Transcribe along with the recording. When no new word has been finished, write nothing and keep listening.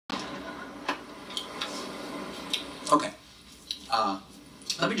Okay.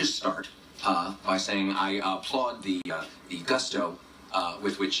 Let me just start by saying I applaud the gusto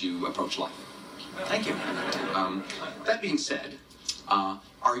with which you approach life. Thank you. That being said,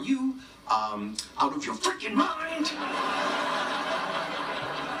 are you out of your freaking mind?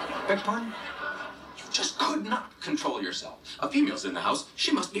 Beg pardon? You just could not control yourself. A female's in the house.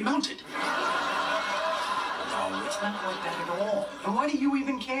 She must be mounted. No, it's not like that at all. And why do you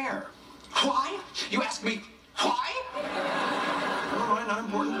even care? Why? You ask me why? Never mind, not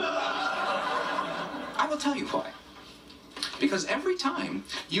important. I will tell you why. Because every time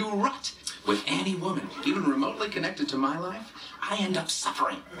you rut with any woman, even remotely connected to my life, I end up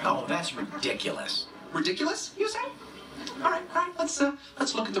suffering. Oh, that's ridiculous. Ridiculous, you say? All right, let's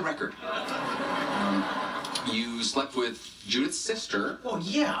look at the record. You slept with Judith's sister. Well,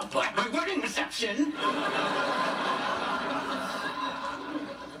 yeah, but my wedding reception.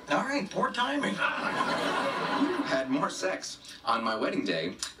 All right, poor timing. You had more sex on my wedding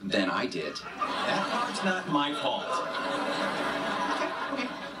day than I did. That part's not my fault. Okay,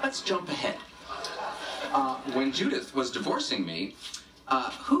 let's jump ahead. When Judith was divorcing me,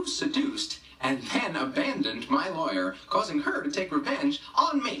 who seduced and then abandoned my lawyer, causing her to take revenge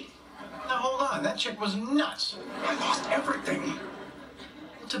on me? Now, hold on. That chick was nuts. I lost everything.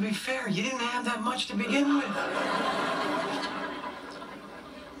 Well, to be fair, you didn't have that much to begin with.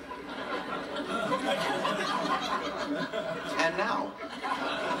 And now,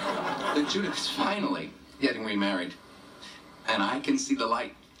 that Judith is finally getting remarried, and I can see the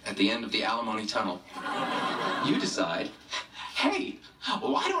light at the end of the alimony tunnel, you decide, hey,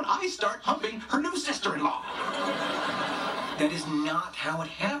 why don't I start humping her new sister-in-law? That is not how it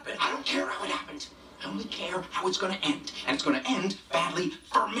happened. I don't care how it happened. I only care how it's going to end. And it's going to end badly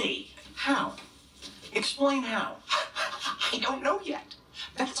for me. How? Explain how. I don't know yet.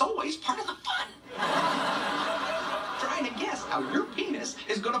 That's always part of the fun. Trying to guess how your penis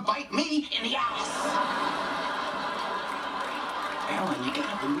is going to bite me in the ass. Alan, you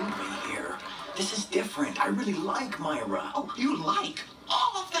gotta believe me here. This is different. I really like Myra. Oh, you like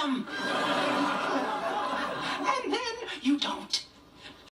all of them.